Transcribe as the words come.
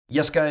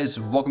Yes, guys,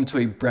 welcome to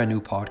a brand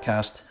new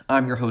podcast.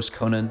 I'm your host,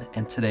 Conan,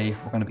 and today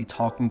we're going to be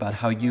talking about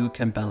how you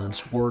can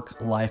balance work,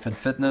 life, and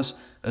fitness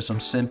with some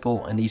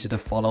simple and easy to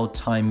follow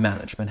time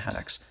management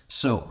hacks.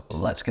 So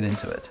let's get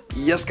into it.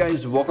 Yes,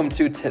 guys, welcome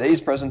to today's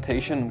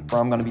presentation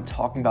where I'm going to be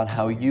talking about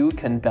how you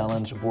can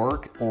balance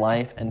work,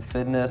 life, and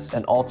fitness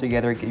and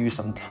altogether give you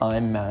some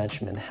time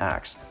management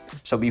hacks.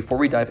 So before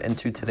we dive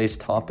into today's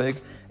topic,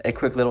 a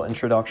quick little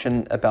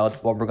introduction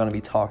about what we're going to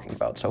be talking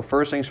about. So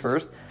first things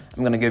first,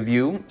 I'm going to give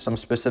you some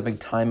specific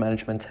time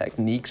management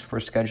techniques for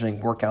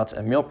scheduling workouts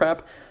and meal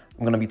prep.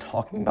 I'm going to be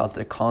talking about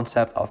the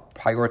concept of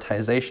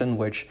prioritization,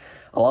 which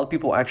a lot of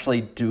people actually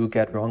do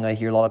get wrong. I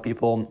hear a lot of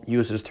people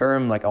use this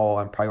term like, oh,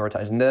 I'm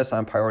prioritizing this,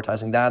 I'm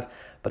prioritizing that.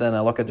 But then I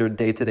look at their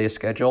day-to-day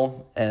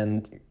schedule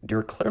and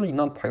they're clearly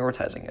not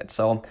prioritizing it.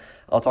 So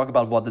I'll talk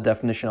about what the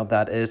definition of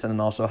that is and then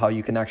also how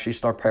you can actually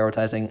start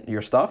prioritizing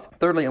your stuff.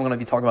 Thirdly, I'm going to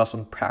be talking about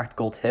some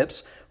practical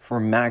tips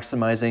for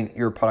maximizing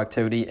your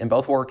productivity in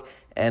both work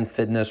and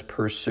fitness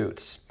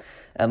pursuits.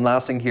 And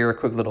last thing here, a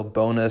quick little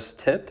bonus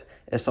tip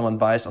is some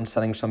advice on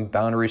setting some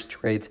boundaries to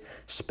create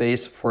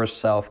space for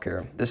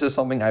self-care. This is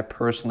something I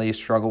personally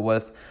struggle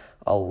with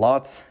a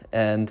lot,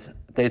 and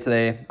day to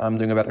day, I'm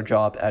doing a better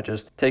job at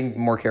just taking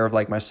more care of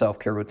like my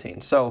self-care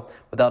routine. So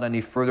without any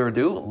further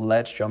ado,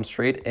 let's jump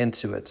straight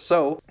into it.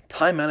 So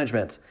time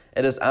management.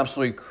 It is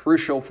absolutely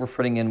crucial for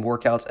fitting in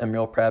workouts and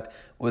meal prep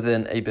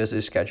within a busy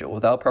schedule.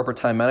 Without proper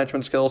time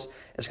management skills,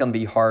 it's going to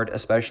be hard,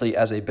 especially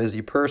as a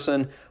busy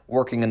person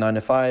working a 9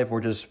 to 5 or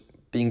just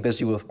being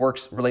busy with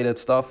work-related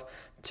stuff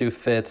to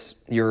fit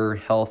your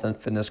health and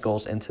fitness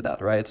goals into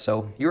that, right?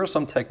 So here are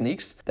some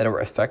techniques that are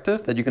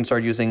effective that you can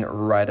start using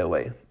right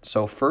away.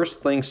 So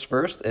first things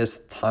first is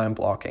time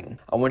blocking.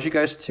 I want you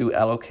guys to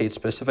allocate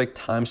specific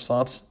time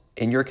slots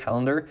in your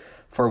calendar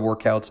for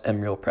workouts and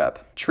meal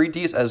prep. Treat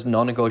these as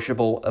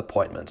non-negotiable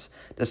appointments.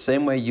 The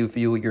same way you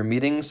view your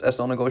meetings as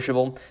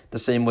non-negotiable, the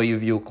same way you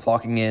view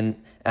clocking in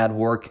at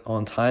work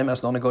on time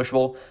as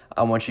non-negotiable,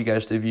 I want you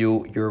guys to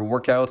view your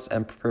workouts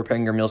and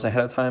preparing your meals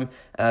ahead of time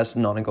as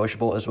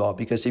non-negotiable as well.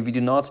 Because if you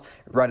do not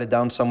write it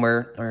down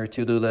somewhere on your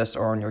to-do list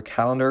or on your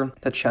calendar,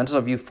 the chances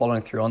of you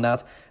following through on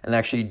that and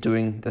actually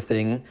doing the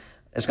thing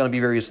it's going to be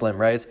very slim,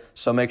 right?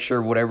 So make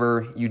sure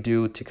whatever you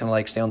do to kind of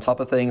like stay on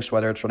top of things,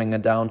 whether it's writing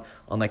it down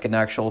on like an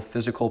actual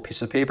physical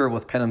piece of paper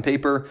with pen and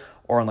paper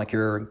or on like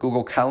your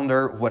Google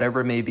Calendar,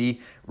 whatever it may be,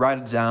 write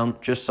it down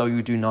just so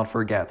you do not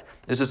forget.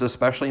 This is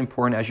especially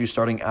important as you're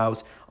starting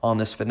out on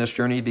this fitness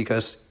journey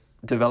because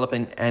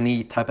developing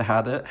any type of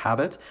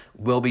habit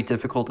will be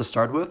difficult to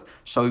start with.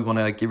 So you want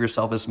to give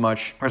yourself as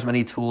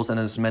many tools and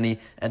as many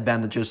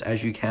advantages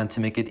as you can to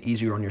make it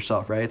easier on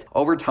yourself, right?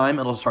 Over time,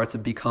 it'll start to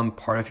become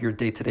part of your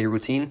day-to-day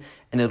routine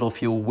and it'll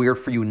feel weird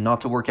for you not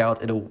to work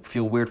out. It'll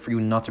feel weird for you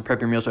not to prep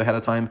your meals ahead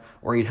of time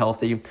or eat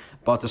healthy.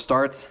 But to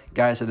start,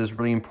 guys, it is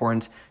really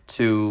important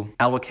to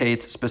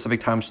allocate specific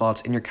time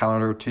slots in your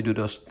calendar to do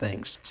those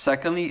things.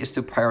 Secondly is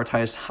to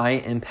prioritize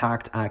high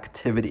impact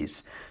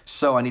activities.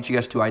 So I need you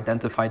guys to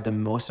identify the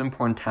most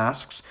important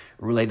tasks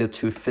related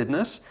to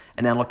fitness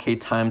and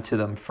allocate time to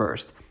them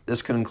first.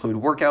 This could include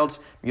workouts,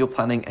 meal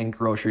planning, and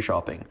grocery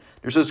shopping.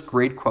 There's this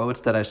great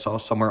quote that I saw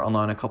somewhere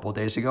online a couple of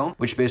days ago,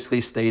 which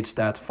basically states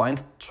that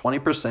find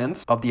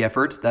 20% of the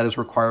effort that is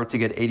required to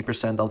get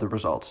 80% of the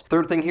results.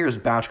 Third thing here is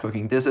batch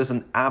cooking. This is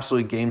an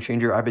absolute game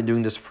changer. I've been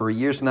doing this for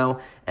years now,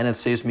 and it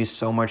saves me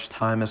so much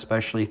time,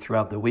 especially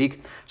throughout the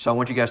week. So I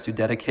want you guys to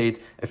dedicate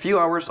a few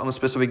hours on a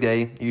specific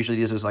day, usually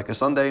this is like a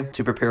Sunday,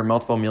 to prepare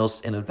multiple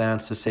meals in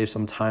advance to save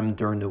some time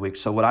during the week.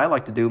 So what I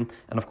like to do,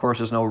 and of course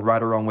there's no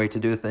right or wrong way to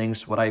do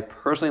things, what I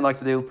personally like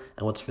to do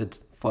and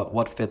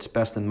what fits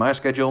best in my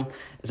schedule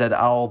is that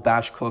I'll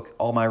batch cook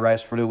all my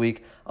rice for the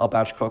week. I'll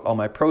batch cook all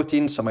my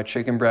protein, so my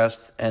chicken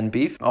breast and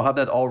beef. I'll have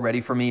that all ready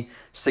for me,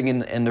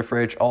 sitting in the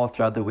fridge all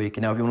throughout the week.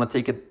 And now if you want to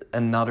take it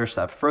another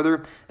step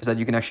further, is that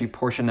you can actually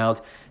portion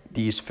out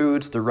these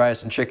foods, the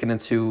rice and chicken,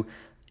 into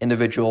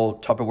individual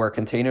Tupperware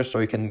containers so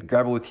you can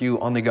grab it with you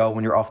on the go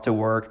when you're off to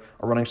work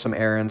or running some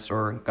errands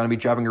or going to be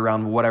driving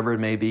around, whatever it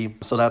may be.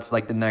 So that's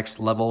like the next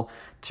level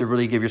to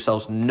really give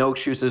yourselves no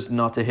excuses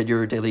not to hit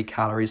your daily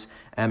calories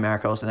and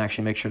macros and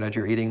actually make sure that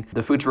you're eating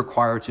the foods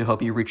required to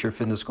help you reach your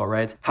fitness goal,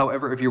 right?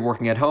 However, if you're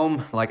working at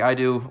home like I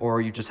do, or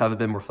you just have a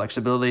bit more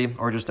flexibility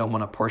or just don't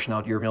want to portion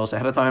out your meals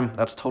ahead of time,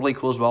 that's totally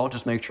cool as well.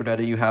 Just make sure that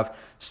you have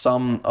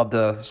some of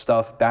the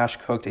stuff batch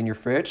cooked in your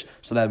fridge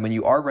so that when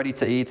you are ready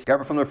to eat,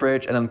 grab it from the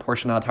fridge and then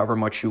portion out however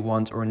much you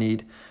want or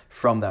need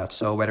from that.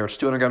 So whether it's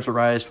 200 grams of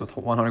rice with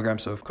 100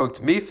 grams of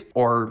cooked beef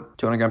or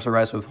 200 grams of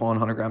rice with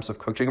 100 grams of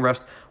cooked chicken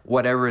breast,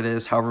 whatever it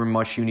is, however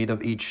much you need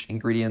of each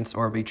ingredient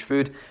or of each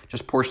food,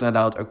 just portion it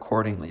out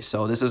accordingly.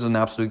 So this is an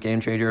absolute game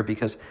changer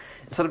because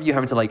instead of you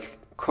having to like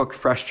cook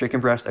fresh chicken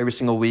breast every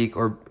single week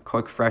or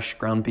cook fresh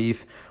ground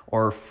beef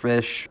or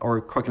fish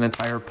or cook an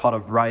entire pot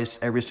of rice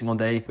every single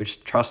day,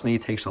 which trust me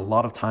takes a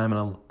lot of time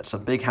and it's a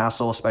big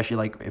hassle, especially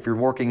like if you're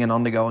working and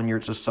on the go and you're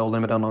just so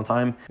limited on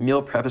time.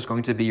 Meal prep is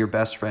going to be your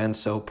best friend.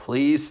 So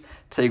please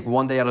take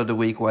one day out of the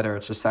week, whether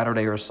it's a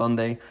Saturday or a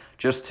Sunday,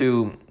 just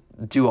to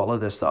do all of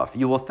this stuff.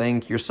 You will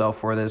thank yourself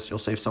for this. You'll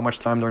save so much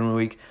time during the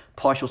week.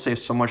 Plus, you'll save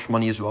so much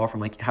money as well from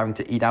like having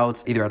to eat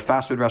out either at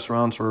fast food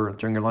restaurants or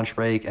during your lunch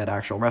break at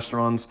actual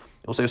restaurants.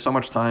 You'll save so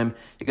much time.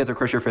 You get to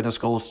crush your fitness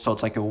goals. So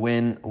it's like a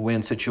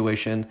win-win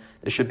situation.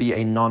 This should be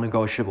a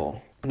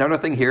non-negotiable. Another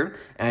thing here,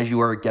 as you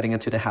are getting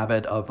into the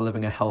habit of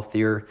living a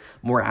healthier,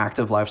 more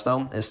active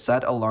lifestyle, is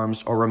set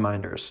alarms or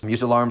reminders.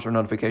 Use alarms or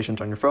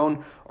notifications on your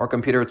phone or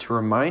computer to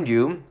remind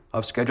you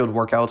of scheduled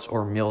workouts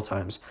or meal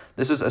times.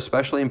 This is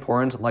especially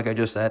important, like I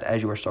just said,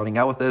 as you are starting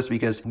out with this,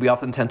 because we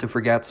often tend to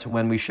forget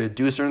when we should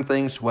do certain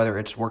things, whether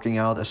it's working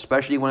out,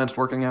 especially when it's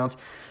working out,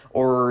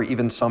 or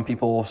even some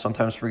people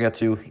sometimes forget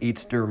to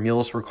eat their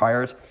meals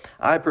required.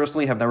 I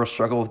personally have never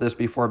struggled with this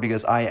before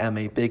because I am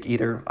a big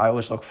eater. I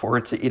always look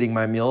forward to eating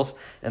my meals,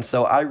 and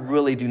so I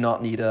really do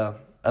not need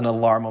an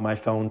alarm on my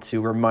phone to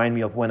remind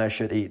me of when I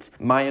should eat.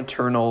 My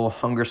internal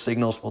hunger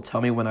signals will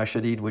tell me when I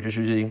should eat, which is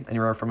usually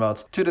anywhere from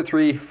about 2 to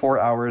 3, 4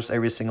 hours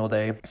every single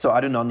day. So I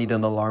do not need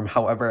an alarm.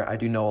 However, I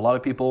do know a lot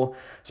of people,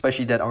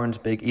 especially that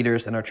aren't big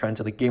eaters and are trying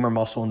to gain more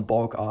muscle and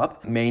bulk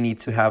up, may need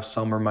to have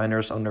some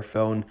reminders on their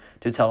phone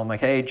to tell them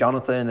like, hey,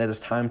 Jonathan, it is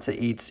time to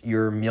eat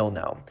your meal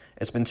now.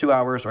 It's been 2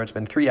 hours or it's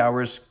been 3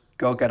 hours.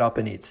 Go get up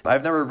and eat.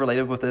 I've never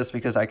related with this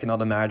because I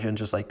cannot imagine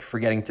just like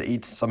forgetting to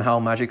eat somehow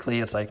magically.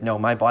 It's like, no,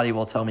 my body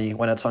will tell me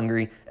when it's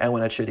hungry and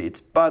when it should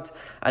eat. But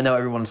I know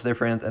everyone's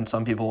different, and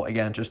some people,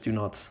 again, just do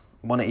not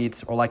want to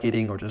eat or like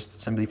eating or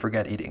just simply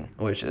forget eating,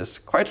 which is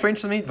quite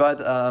strange to me, but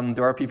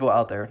there are people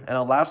out there. And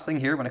the last thing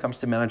here when it comes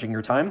to managing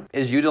your time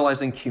is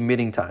utilizing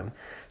commuting time.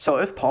 So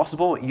if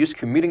possible, use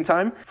commuting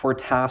time for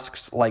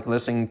tasks like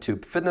listening to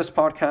fitness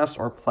podcasts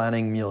or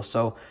planning meals.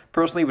 So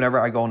personally, whenever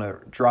I go on a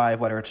drive,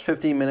 whether it's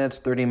 15 minutes,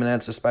 30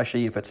 minutes,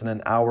 especially if it's in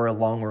an hour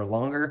long or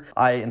longer,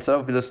 instead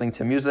of listening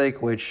to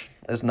music, which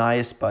is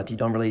nice, but you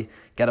don't really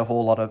get a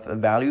whole lot of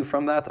value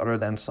from that other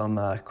than some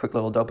quick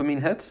little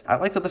dopamine hits, I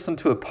like to listen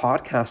to a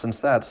podcast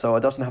instead. So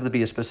it doesn't have to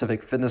be a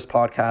specific fitness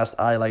podcast.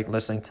 I like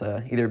listening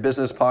to either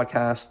business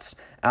podcasts,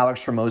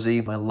 Alex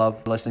Hormozi, I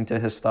love listening to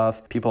his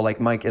stuff. People like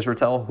Mike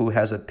Israetel, who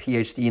has a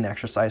PhD in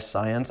exercise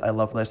science. I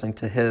love listening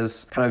to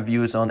his kind of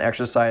views on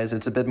exercise.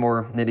 It's a bit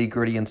more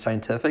nitty-gritty and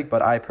scientific,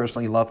 but I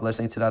personally love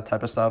listening to that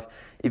type of stuff.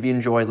 If you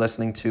enjoy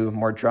listening to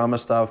more drama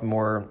stuff,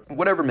 more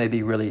whatever may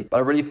be really. But I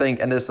really think,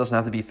 and this doesn't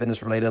have to be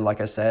fitness related,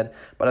 like I said,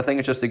 but I think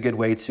it's just a good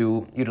way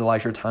to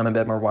utilize your time a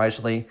bit more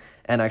wisely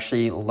and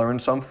actually learn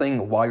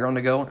something while you're on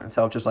the go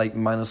instead of just like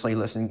mindlessly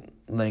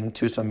listening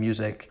to some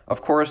music.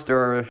 Of course, there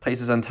are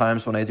places and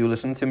times when I do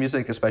listen to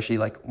music, especially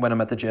like when I'm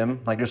at the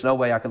gym. Like there's no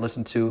way I could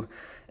listen to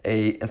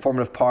a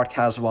informative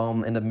podcast while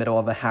I'm in the middle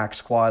of a hack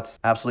squats,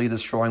 absolutely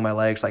destroying my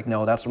legs. Like,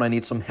 no, that's when I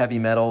need some heavy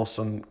metal,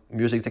 some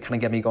music to kind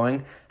of get me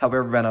going.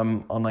 However, when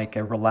I'm on like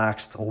a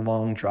relaxed,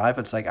 long drive,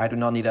 it's like I do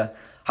not need to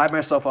hype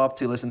myself up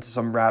to listen to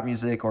some rap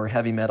music or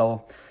heavy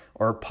metal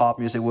or pop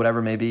music, whatever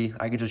it may be.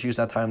 I could just use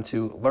that time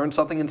to learn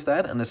something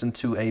instead and listen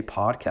to a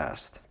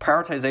podcast.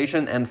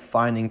 Prioritization and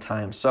finding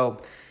time.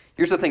 So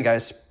here's the thing,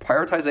 guys.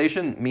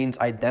 Prioritization means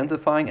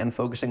identifying and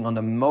focusing on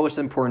the most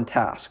important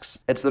tasks.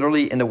 It's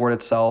literally in the word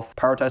itself.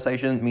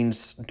 Prioritization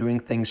means doing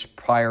things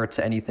prior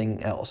to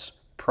anything else.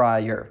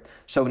 Prior.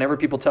 So whenever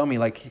people tell me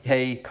like,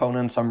 hey,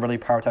 Conan, so I'm really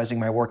prioritizing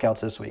my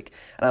workouts this week,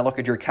 and I look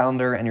at your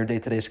calendar and your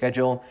day-to-day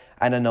schedule,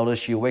 and I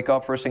notice you wake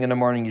up first thing in the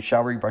morning, you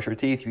shower, you brush your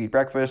teeth, you eat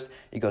breakfast,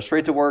 you go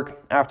straight to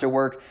work. After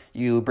work,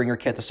 you bring your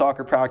kid to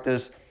soccer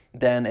practice,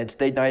 then it's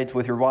date night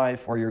with your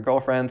wife or your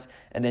girlfriends,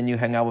 and then you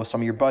hang out with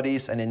some of your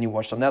buddies, and then you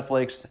watch some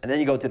Netflix, and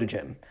then you go to the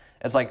gym.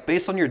 It's like,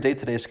 based on your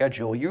day-to-day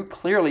schedule, you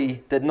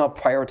clearly did not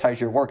prioritize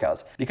your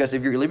workouts, because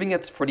if you're leaving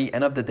it for the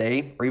end of the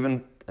day or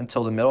even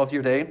until the middle of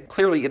your day,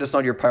 clearly it is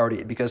not your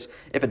priority, because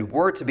if it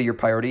were to be your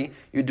priority,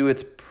 you do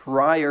it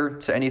prior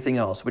to anything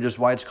else, which is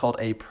why it's called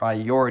a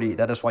priority.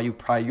 That is why you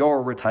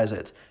prioritize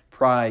it.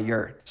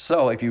 Prior.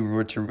 So if you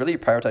were to really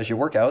prioritize your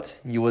workout,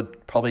 you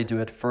would probably do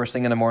it first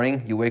thing in the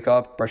morning. You wake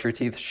up, brush your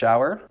teeth,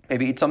 shower,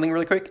 maybe eat something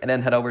really quick, and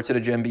then head over to the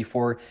gym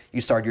before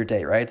you start your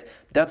day, right?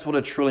 That's what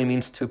it truly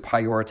means to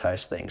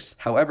prioritize things.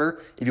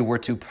 However, if you were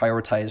to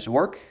prioritize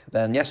work,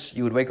 then yes,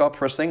 you would wake up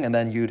first thing and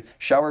then you'd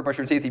shower, brush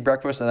your teeth, eat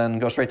breakfast, and then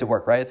go straight to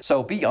work, right?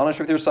 So be honest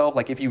with yourself.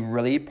 Like if you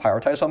really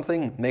prioritize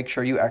something, make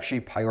sure you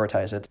actually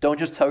prioritize it. Don't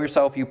just tell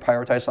yourself you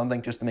prioritize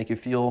something just to make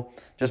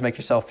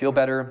yourself feel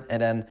better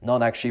and then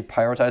not actually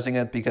prioritizing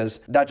it,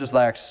 because that just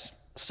lacks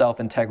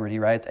self-integrity,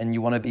 right? And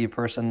you want to be a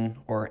person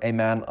or a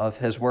man of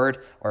his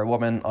word or a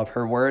woman of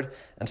her word.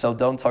 And so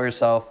don't tell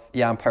yourself,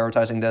 yeah, I'm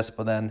prioritizing this,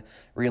 but then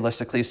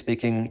realistically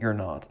speaking, you're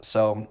not.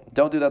 So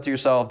don't do that to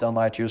yourself. Don't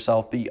lie to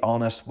yourself. Be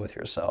honest with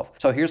yourself.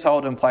 So here's how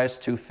it applies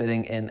to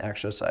fitting in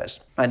exercise.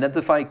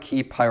 Identify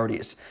key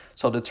priorities.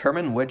 So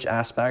determine which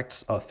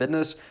aspects of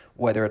fitness,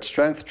 whether it's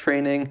strength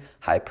training,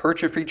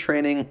 hypertrophy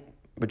training,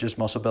 which is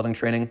muscle building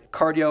training,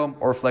 cardio,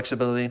 or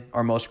flexibility,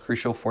 are most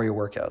crucial for your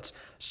workouts.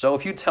 So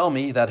if you tell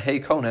me that, hey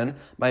Conan,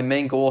 my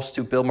main goal is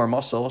to build more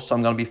muscle, so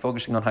I'm going to be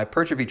focusing on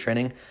hypertrophy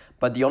training,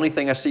 but the only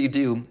thing I see you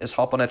do is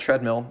hop on a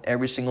treadmill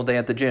every single day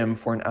at the gym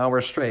for an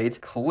hour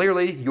straight,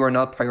 clearly you are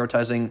not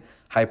prioritizing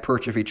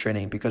hypertrophy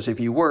training, because if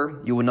you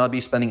were, you would not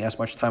be spending as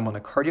much time on a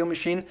cardio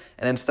machine,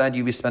 and instead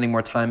you'd be spending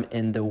more time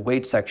in the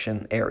weight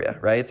section area,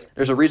 right?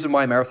 There's a reason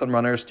why marathon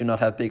runners do not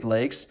have big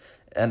legs,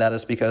 and that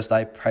is because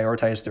they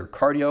prioritize their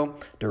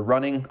cardio, their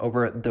running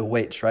over the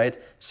weights, right?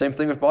 Same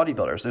thing with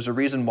bodybuilders. There's a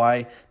reason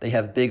why they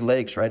have big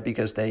legs, right?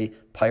 Because they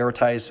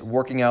prioritize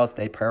working out,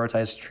 they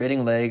prioritize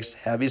training legs,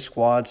 heavy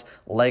squats,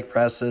 leg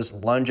presses,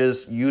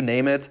 lunges, you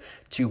name it,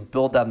 to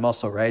build that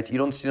muscle, right? You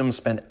don't see them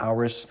spend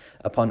hours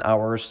upon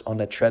hours on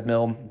the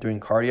treadmill doing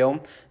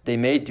cardio. They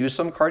may do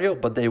some cardio,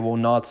 but they will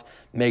not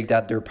make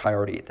that their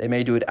priority. They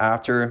may do it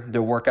after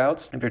their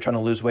workouts if you're trying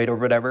to lose weight or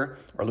whatever,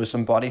 or lose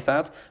some body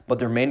fat, but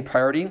their main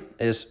priority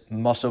is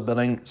muscle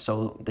building,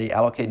 so they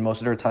allocate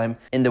most of their time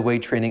in the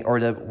weight training or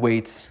the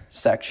weights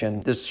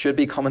section. This should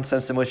be common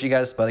sense to most of you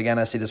guys, but again,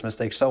 I see this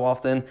mistake so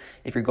often.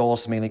 If your goal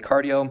is mainly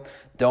cardio,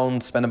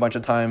 don't spend a bunch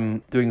of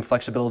time doing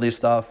flexibility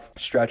stuff,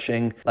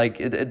 stretching. Like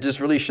it just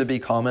really should be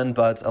common,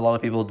 but a lot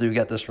of people do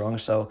get this wrong.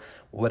 So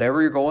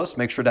whatever your goal is,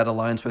 make sure that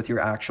aligns with your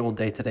actual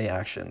day-to-day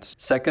actions.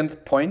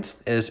 Second point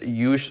is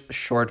use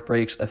short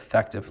breaks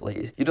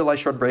effectively. Utilize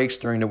short breaks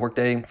during the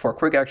workday for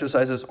quick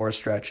exercises or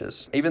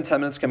stretches. Even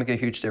 10 minutes can make a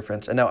huge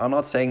difference. And now I'm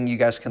not saying you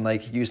guys can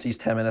use these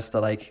 10 minutes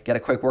to get a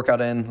quick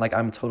workout in.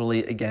 I'm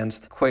totally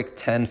against quick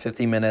 10,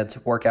 15 minute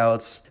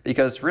workouts,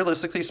 because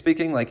realistically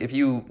speaking, if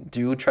you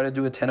do try to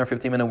do a 10 or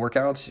 15 minute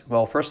workout,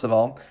 well, first of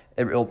all,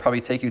 it'll probably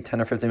take you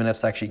 10 or 15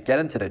 minutes to actually get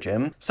into the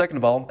gym. Second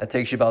of all, it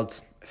takes you about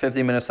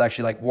 15 minutes to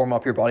actually warm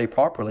up your body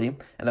properly.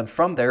 And then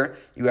from there,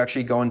 you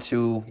actually go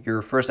into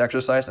your first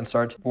exercise and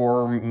start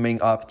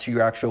warming up to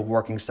your actual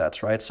working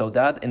sets, right? So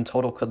that in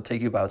total could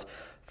take you about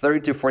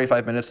 30 to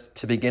 45 minutes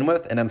to begin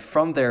with. And then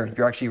from there,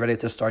 you're actually ready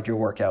to start your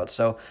workout.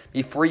 So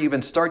before you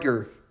even start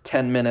your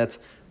 10-minute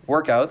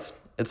workouts,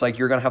 it's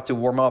you're going to have to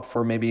warm up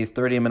for maybe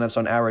 30 minutes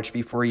on average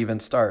before you even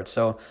start.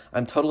 So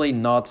I'm totally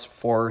not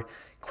for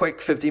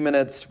quick 50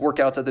 minutes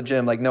workouts at the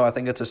gym. No, I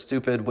think it's a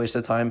stupid waste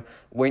of time.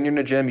 When you're in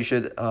the gym, you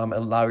should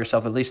allow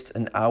yourself at least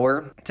an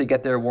hour to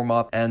get there, warm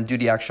up, and do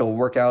the actual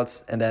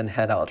workouts, and then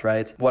head out,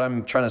 right? What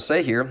I'm trying to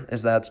say here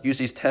is that use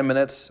these 10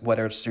 minutes,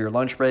 whether it's your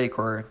lunch break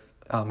or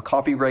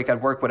coffee break at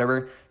work,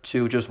 whatever,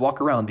 to just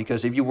walk around.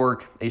 Because if you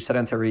work a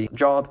sedentary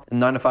job,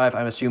 9 to 5,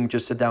 I assume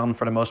just sit down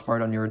for the most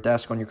part on your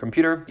desk, on your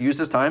computer. Use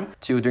this time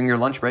to, during your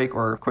lunch break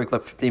or quick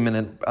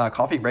 15-minute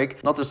coffee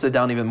break, not to sit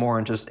down even more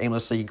and just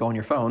aimlessly go on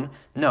your phone.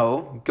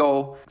 No,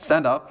 go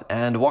stand up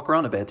and walk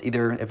around a bit,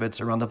 either if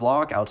it's around the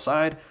block,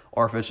 outside,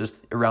 or if it's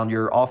just around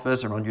your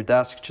office, around your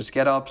desk. Just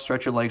get up,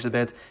 stretch your legs a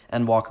bit,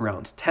 and walk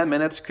around. 10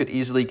 minutes could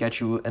easily get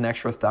you an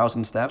extra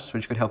 1,000 steps,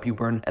 which could help you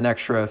burn an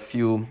extra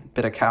few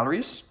bit of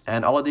calories.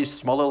 And all of these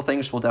small little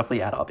things will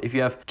definitely add up. If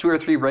you have 2 or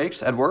 3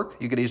 breaks at work,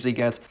 you could easily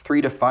get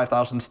 3,000 to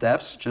 5,000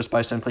 steps just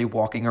by simply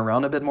walking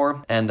around a bit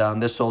more. And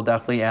this will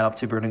definitely add up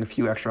to burning a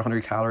few extra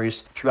 100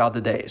 calories throughout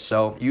the day.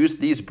 So use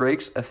these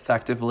breaks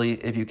effectively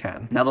if you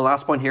can. Now, the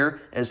last point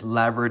here is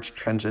leverage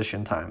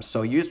transition times.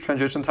 So use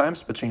transition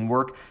times between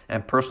work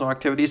and personal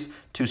activities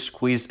to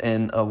squeeze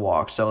in a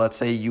walk. So let's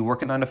say you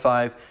work at 9 to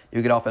 5,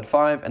 you get off at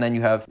 5, and then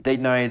you have date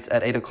nights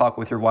at 8 o'clock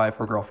with your wife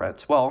or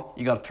girlfriend. Well,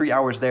 you got 3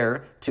 hours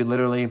there to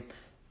literally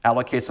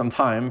allocate some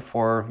time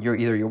for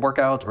either your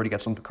workout or to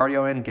get some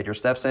cardio in, get your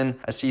steps in.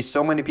 I see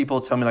so many people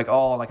tell me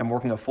I'm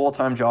working a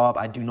full-time job,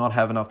 I do not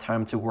have enough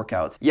time to work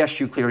out. Yes,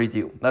 you clearly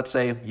do. Let's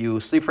say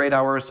you sleep for 8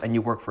 hours and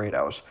you work for 8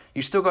 hours.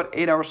 You still got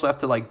 8 hours left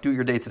to do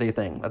your day-to-day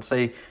thing. Let's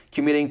say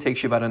commuting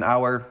takes you about an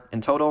hour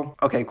in total.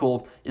 Okay,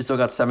 cool. You still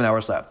got 7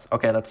 hours left.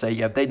 Okay, let's say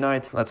you have date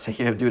night. Let's say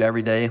you have to do it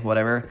every day,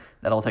 whatever.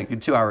 That'll take you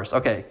 2 hours.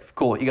 Okay,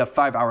 cool. You got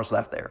 5 hours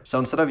left there. So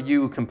instead of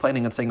you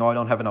complaining and saying, oh, I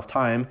don't have enough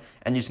time,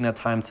 and using that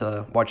time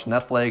to watch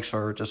Netflix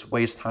or just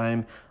waste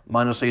time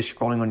mindlessly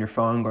scrolling on your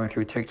phone, going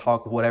through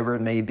TikTok, whatever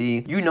it may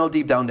be, you know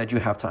deep down that you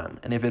have time.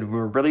 And if it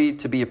were really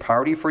to be a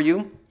priority for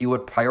you, you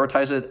would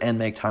prioritize it and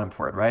make time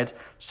for it, right?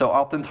 So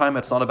oftentimes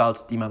it's not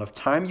about the amount of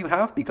time you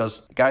have,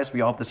 because guys,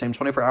 we all have the same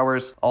 24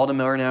 hours. All the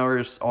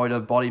millionaires, all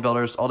the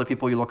bodybuilders, all the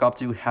people you look up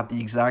to have the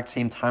exact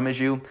same time as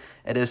you.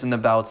 It isn't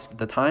about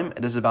the time,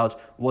 it is about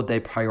what they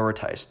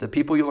prioritize. The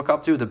people you look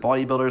up to, the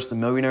bodybuilders, the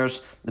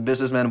millionaires, the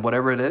businessmen,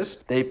 whatever it is,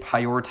 they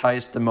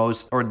prioritize the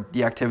most, or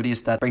the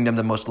activities that bring them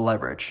the most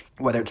leverage,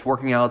 whether it's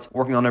working out,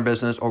 working on their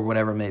business, or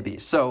whatever it may be.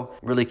 So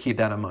really keep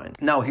that in mind.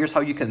 Now, here's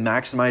how you can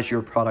maximize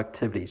your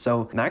productivity.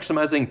 So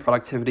maximizing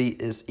productivity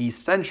is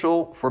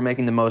essential for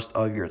making the most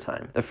of your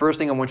time. The first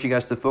thing I want you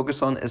guys to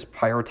focus on is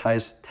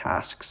prioritize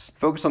tasks.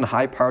 Focus on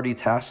high priority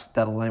tasks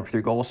that align with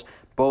your goals,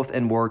 both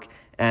in work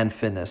and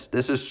fitness.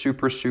 This is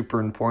super, super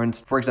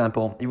important. For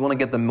example, if you want to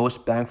get the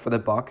most bang for the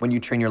buck when you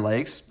train your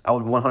legs, I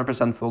would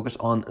 100% focus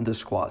on the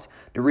squats.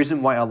 The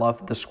reason why I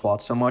love the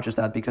squat so much is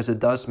that because it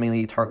does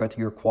mainly target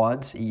your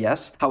quads,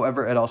 yes.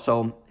 However, it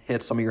also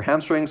hits some of your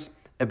hamstrings,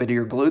 a bit of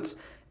your glutes,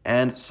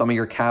 and some of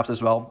your calves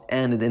as well.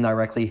 And it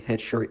indirectly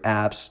hits your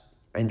abs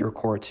in your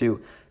core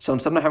too. So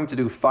instead of having to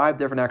do 5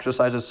 different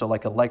exercises, so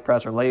like a leg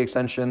press or leg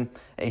extension,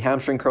 a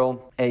hamstring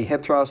curl, a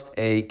hip thrust,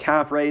 a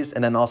calf raise,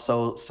 and then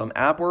also some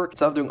ab work,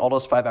 instead of doing all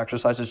those 5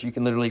 exercises, you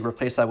can literally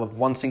replace that with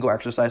one single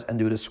exercise and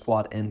do the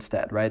squat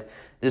instead, right?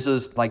 This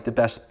is like the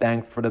best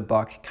bang for the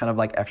buck kind of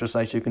like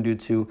exercise you can do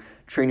to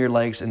train your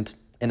legs in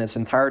its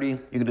entirety. You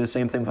can do the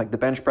same thing with like the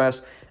bench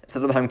press.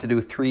 Instead of having to do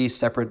 3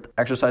 separate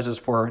exercises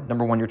for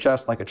number 1, your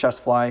chest, like a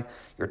chest fly,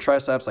 your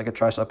triceps, like a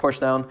tricep push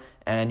down,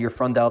 and your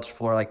front delts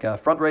for like a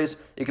front raise,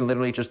 you can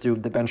literally just do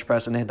the bench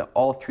press and hit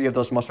all 3 of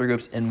those muscle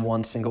groups in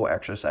one single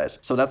exercise.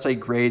 So that's a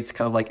great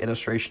kind of like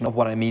illustration of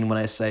what I mean when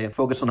I say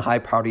focus on high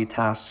priority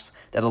tasks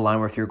that align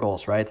with your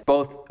goals, right?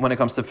 Both when it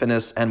comes to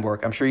fitness and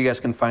work. I'm sure you guys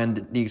can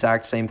find the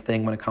exact same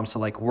thing when it comes to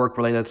like work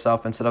related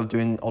stuff. Instead of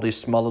doing all these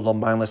small little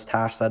mindless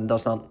tasks that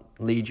does not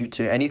lead you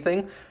to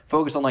anything,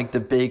 focus on like the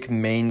big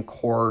main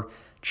core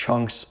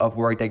chunks of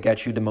work that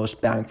get you the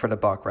most bang for the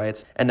buck,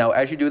 right? And now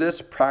as you do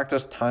this,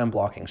 practice time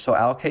blocking. So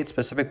allocate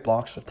specific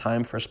blocks of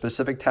time for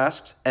specific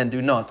tasks, and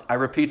do not, I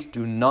repeat,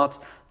 do not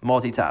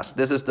multitask.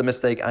 This is the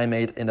mistake I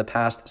made in the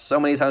past so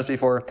many times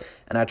before,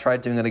 and I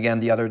tried doing it again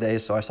the other day.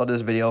 So I saw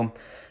this video.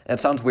 It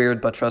sounds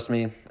weird, but trust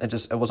me,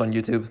 it was on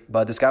YouTube.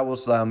 But this guy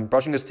was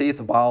brushing his teeth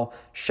while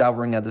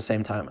showering at the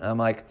same time. And I'm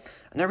like,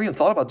 I never even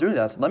thought about doing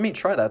that. Let me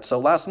try that. So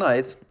last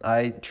night,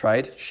 I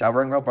tried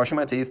showering while brushing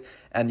my teeth.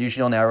 And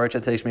usually on average,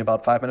 it takes me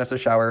about 5 minutes to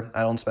shower.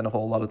 I don't spend a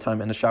whole lot of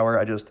time in the shower.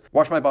 I just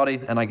wash my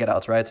body and I get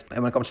out, right?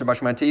 And when it comes to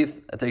brushing my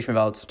teeth, it takes me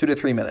about 2 to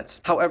 3 minutes.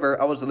 However,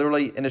 I was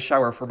literally in the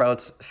shower for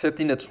about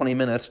 15 to 20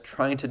 minutes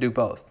trying to do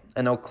both.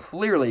 And now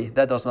clearly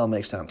that does not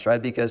make sense,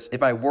 right? Because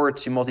if I were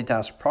to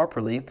multitask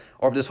properly,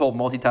 or if this whole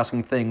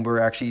multitasking thing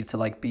were actually to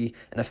like be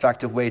an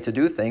effective way to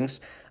do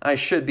things, I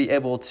should be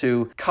able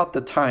to cut the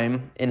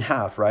time in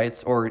half,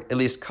 right? Or at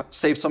least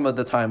save some of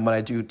the time when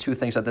I do 2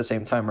 things at the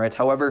same time, right?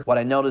 However, what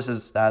I notice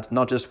is that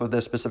not just with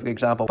this specific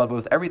example, but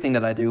with everything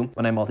that I do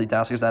when I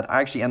multitask, is that I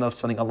actually end up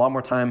spending a lot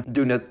more time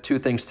doing the 2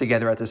 things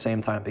together at the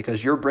same time,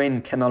 because your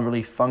brain cannot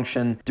really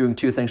function doing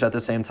 2 things at the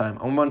same time.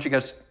 I want you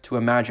guys to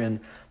imagine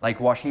like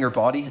washing your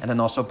body and then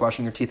also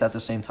brushing your teeth at the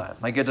same time.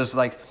 Like it just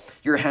like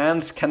your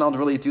hands cannot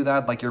really do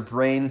that. Like your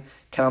brain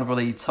cannot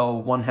really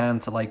tell one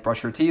hand to like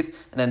brush your teeth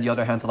and then the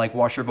other hand to like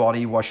wash your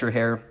body, wash your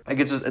hair. Like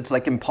it's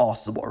like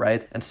impossible,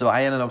 right? And so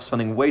I ended up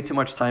spending way too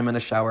much time in the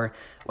shower,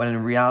 when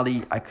in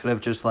reality I could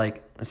have just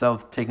like, instead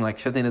of taking like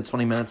 15 to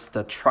 20 minutes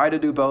to try to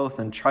do both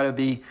and try to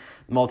be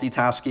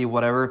multitasky,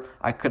 whatever,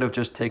 I could have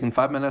just taken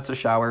 5 minutes to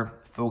shower,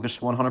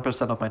 focused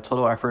 100% of my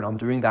total effort on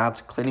doing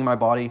that, cleaning my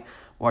body,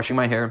 washing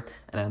my hair,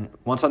 and then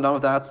once I'm done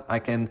with that, I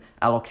can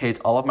allocate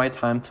all of my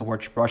time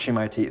towards brushing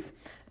my teeth.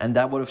 And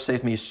that would have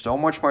saved me so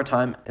much more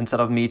time instead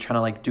of me trying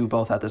to like do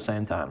both at the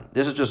same time.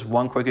 This is just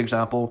one quick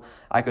example.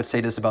 I could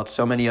say this about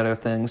so many other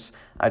things.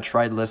 I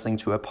tried listening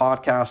to a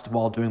podcast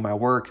while doing my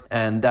work,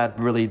 and that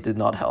really did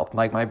not help.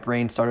 Like my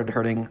brain started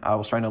hurting. I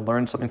was trying to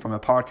learn something from a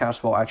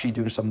podcast while actually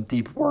doing some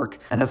deep work.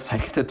 And it's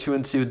like the 2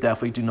 and 2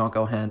 definitely do not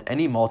go hand.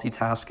 Any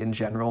multitask in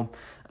general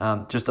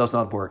just does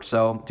not work.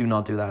 So do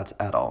not do that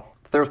at all.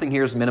 Third thing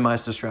here is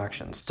minimize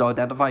distractions. So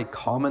identify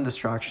common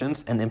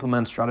distractions and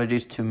implement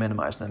strategies to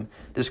minimize them.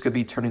 This could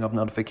be turning off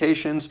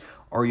notifications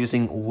or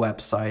using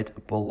website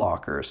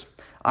blockers.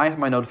 I have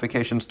my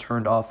notifications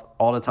turned off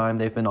all the time.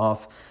 They've been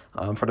off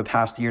for the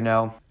past year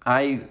now.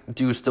 I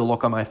do still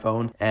look on my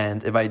phone,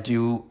 and if I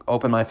do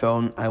open my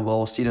phone, I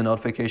will see the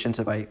notifications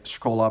if I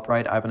scroll up,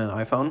 right? I have an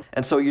iPhone.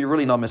 And so you're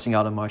really not missing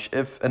out on much.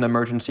 If an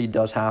emergency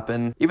does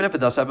happen, even if it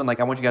does happen, like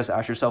I want you guys to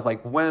ask yourself,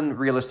 like when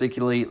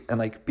realistically, and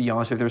like be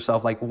honest with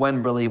yourself, like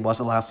when really was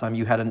the last time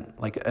you had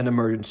an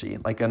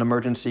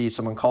emergency,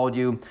 someone called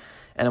you,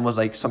 and it was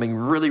like something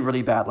really,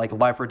 really bad, like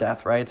life or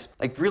death, right?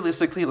 Like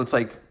realistically, it's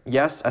like,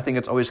 yes, I think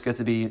it's always good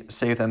to be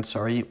safe than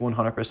sorry,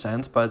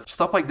 100%, but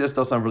stuff like this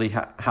doesn't really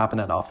happen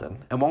that often.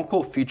 And one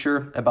cool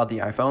feature about the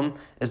iPhone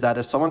is that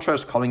if someone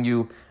tries calling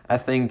you, I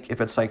think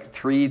if it's like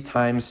 3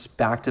 times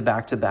back to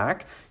back to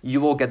back, you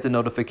will get the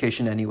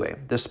notification anyway,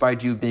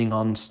 despite you being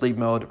on sleep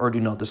mode or do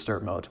not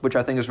disturb mode, which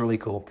I think is really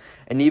cool.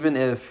 And even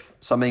if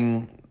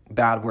something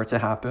bad were to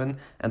happen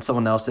and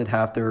someone else did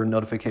have their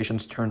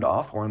notifications turned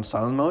off or in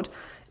silent mode,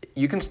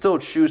 you can still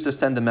choose to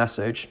send a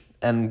message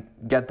and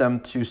get them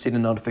to see the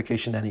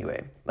notification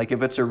anyway. Like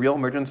if it's a real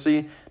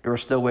emergency, there are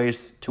still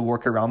ways to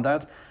work around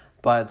that,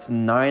 but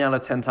 9 out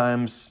of 10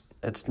 times,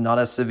 it's not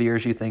as severe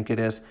as you think it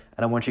is.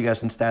 And I want you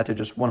guys instead to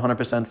just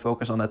 100%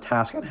 focus on the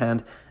task at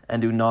hand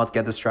and do not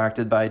get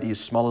distracted by these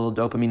small little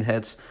dopamine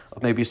hits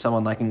of maybe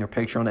someone liking your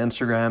picture on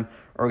Instagram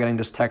or getting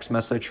this text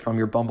message from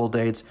your Bumble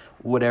dates,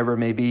 whatever it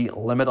may be.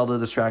 Limit all the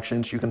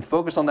distractions. You can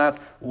focus on that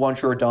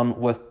once you're done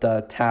with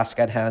the task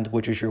at hand,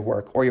 which is your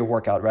work or your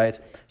workout, right?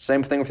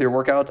 Same thing with your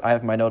workout. I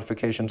have my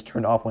notifications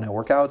turned off when I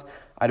work out.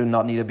 I do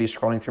not need to be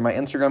scrolling through my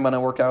Instagram when I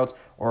work out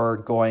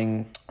or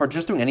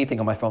just doing anything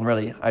on my phone,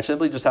 really. I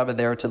simply just have it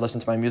there to listen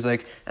to my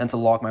music and to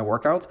log my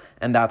workout,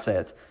 and that's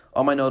it.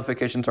 All my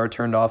notifications are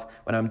turned off.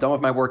 When I'm done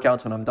with my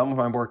workouts, when I'm done with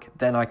my work,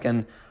 then I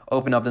can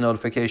open up the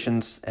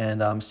notifications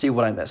and see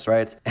what I missed,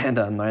 right? And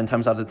 9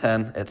 times out of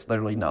 10, it's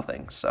literally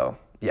nothing. So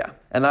Yeah.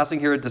 And last thing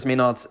here, this may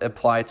not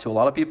apply to a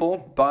lot of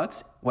people,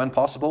 but when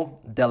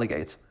possible,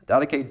 delegate.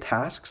 Delegate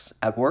tasks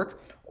at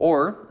work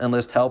or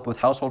enlist help with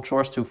household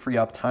chores to free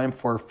up time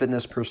for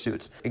fitness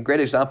pursuits. A great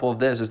example of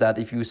this is that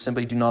if you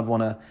simply do not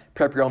want to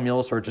prep your own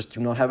meals or just do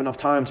not have enough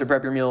time to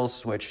prep your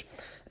meals, which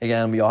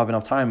again, we all have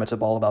enough time, it's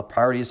all about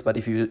priorities, but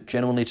if you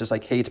genuinely just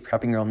like hate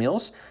prepping your own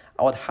meals,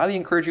 I would highly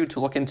encourage you to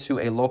look into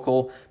a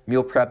local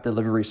meal prep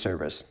delivery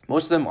service.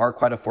 Most of them are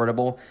quite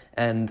affordable,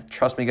 and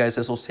trust me guys,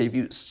 this will save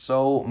you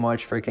so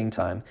much freaking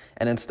time.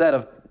 And instead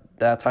of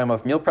that time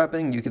of meal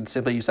prepping, you can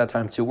simply use that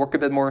time to work a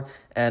bit more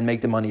and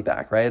make the money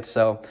back, right?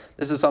 So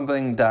this is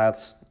something that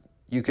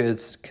you could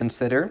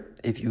consider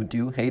if you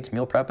do hate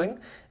meal prepping,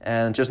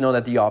 and just know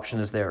that the option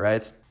is there,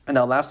 right? And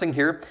now last thing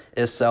here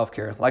is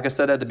self-care. Like I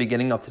said at the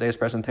beginning of today's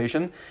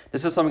presentation,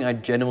 this is something I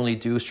genuinely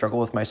do struggle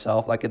with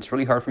myself. Like it's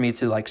really hard for me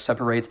to like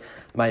separate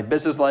my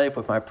business life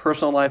with my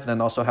personal life and then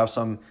also have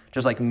some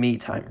just like me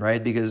time,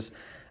 right? Because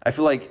I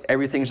feel like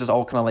everything's just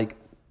all kind of like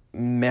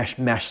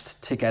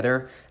meshed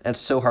together. And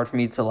it's so hard for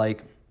me to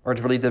like, or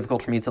it's really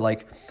difficult for me to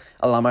like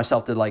allow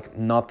myself to like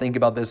not think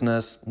about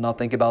business, not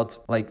think about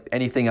like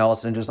anything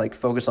else, and just like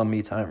focus on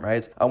me time,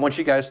 right? I want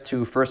you guys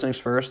to, first things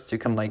first, to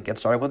kind of like get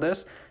started with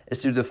this,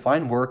 is to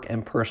define work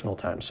and personal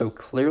time. So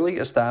clearly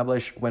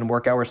establish when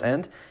work hours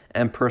end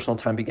and personal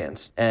time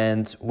begins.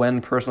 And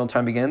when personal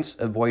time begins,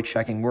 avoid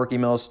checking work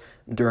emails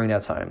during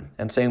that time.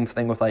 And same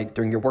thing with like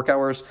during your work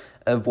hours,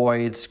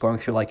 avoid going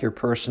through like your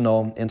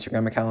personal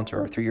Instagram account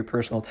or through your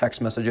personal text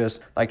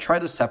messages. Like try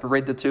to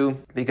separate the two,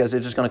 because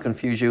it's just going to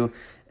confuse you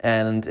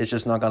and it's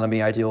just not going to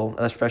be ideal,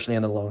 especially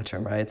in the long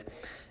term, right?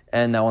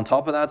 And now on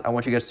top of that, I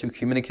want you guys to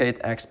communicate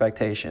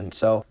expectations.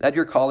 So let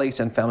your colleagues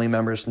and family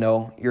members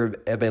know your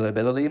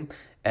availability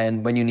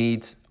and when you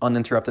need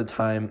uninterrupted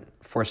time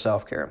for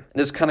self-care.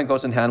 This kind of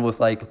goes in hand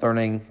with like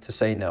learning to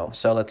say no.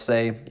 So let's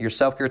say your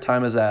self-care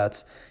time is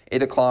at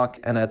 8 o'clock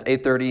and at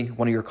 8:30,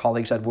 one of your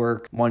colleagues at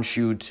work wants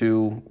you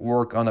to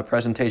work on a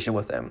presentation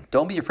with them.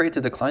 Don't be afraid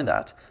to decline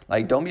that.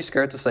 Like, don't be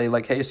scared to say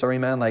like, hey, sorry,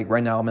 man, like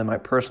right now I'm in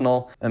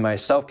my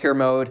self-care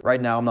mode.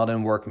 Right now I'm not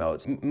in work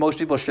mode. Most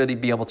people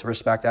should be able to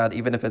respect that,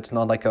 even if it's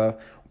not like a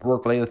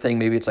work-related thing.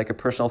 Maybe it's like a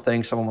personal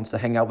thing. Someone wants to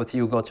hang out with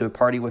you, go to a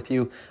party with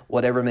you,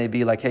 whatever it may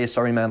be. Like, hey,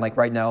 sorry, man, like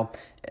right now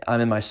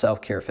I'm in my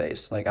self-care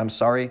phase. Like, I'm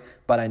sorry,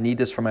 but I need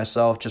this for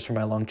myself, just for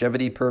my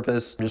longevity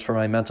purpose, just for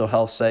my mental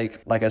health sake.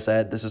 Like I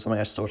said, this is something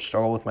I still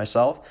struggle with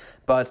myself,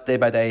 but day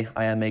by day,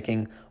 I am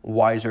making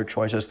wiser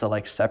choices to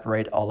like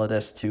separate all of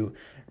this, to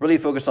really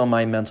focus on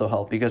my mental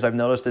health, because I've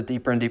noticed that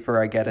deeper and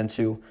deeper I get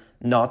into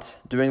not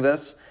doing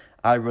this,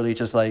 I really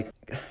just like,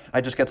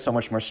 I just get so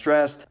much more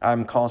stressed.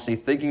 I'm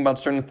constantly thinking about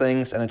certain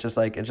things, and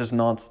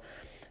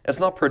it's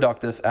not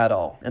productive at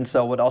all. And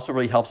so what also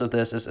really helps with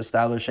this is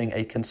establishing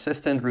a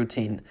consistent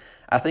routine.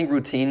 I think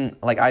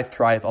I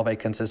thrive off a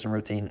consistent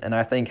routine. And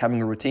I think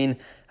having a routine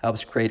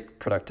helps create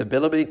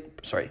predictability,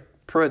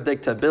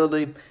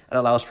 and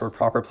allows for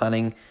proper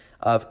planning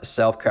of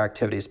self-care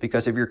activities.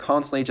 Because if you're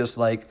constantly just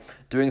like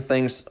doing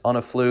things on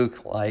a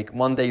fluke, like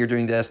one day you're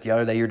doing this, the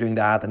other day you're doing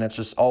that, and it's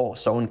just all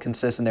so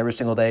inconsistent every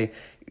single day,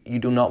 you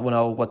do not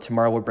know what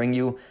tomorrow will bring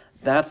you.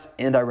 That's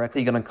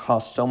indirectly going to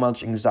cause so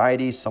much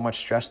anxiety, so much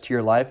stress to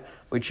your life,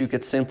 which you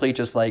could simply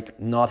just like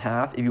not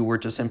have if you were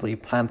to simply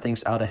plan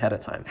things out ahead of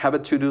time. Have a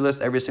to-do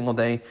list every single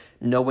day.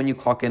 Know when you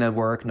clock in at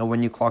work, know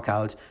when you clock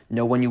out,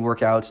 know when you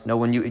work out, know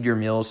when you eat your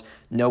meals,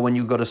 know when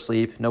you go to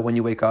sleep, know when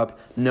you wake up,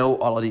 know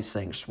all of these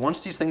things.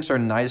 Once these things are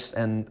nice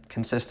and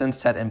consistent,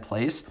 set in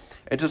place,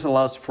 it just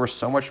allows for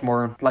so much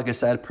more, like I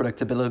said,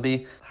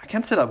 predictability. I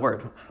can't say that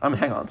word.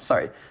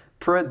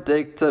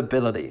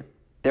 Predictability.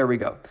 There we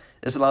go.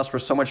 This allows for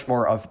so much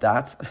more of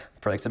that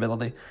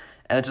predictability,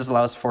 and it just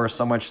allows for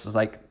so much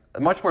like a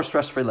much more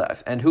stress-free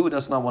life. And who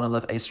does not want to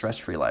live a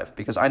stress-free life?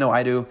 Because I know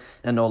I do,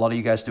 and I know a lot of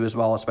you guys do as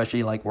well,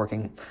 especially like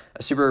working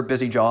a super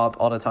busy job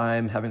all the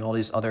time, having all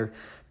these other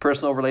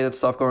personal related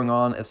stuff going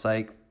on. It's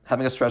like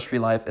having a stress-free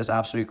life is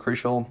absolutely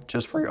crucial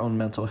just for your own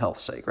mental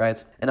health sake,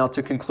 right? And now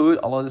to conclude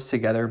all of this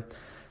together,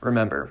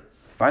 remember,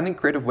 finding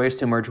creative ways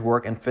to merge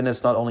work and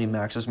fitness not only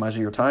maximizes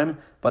your time,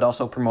 but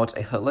also promotes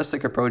a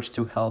holistic approach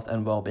to health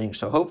and well-being.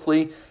 So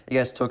hopefully you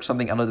guys took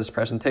something out of this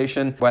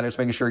presentation, whether it's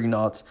making sure you're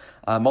not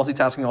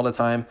multitasking all the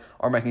time,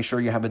 or making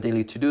sure you have a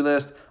daily to-do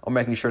list, or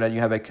making sure that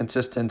you have a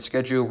consistent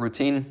schedule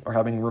routine, or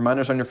having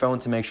reminders on your phone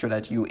to make sure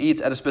that you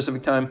eat at a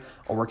specific time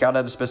or work out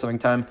at a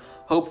specific time.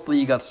 Hopefully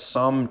you got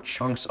some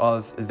chunks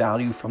of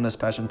value from this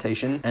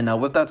presentation. And now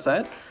with that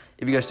said,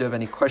 if you guys do have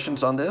any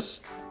questions on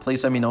this,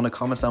 please let me know in the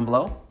comments down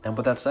below. And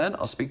with that said,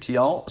 I'll speak to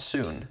y'all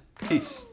soon. Peace.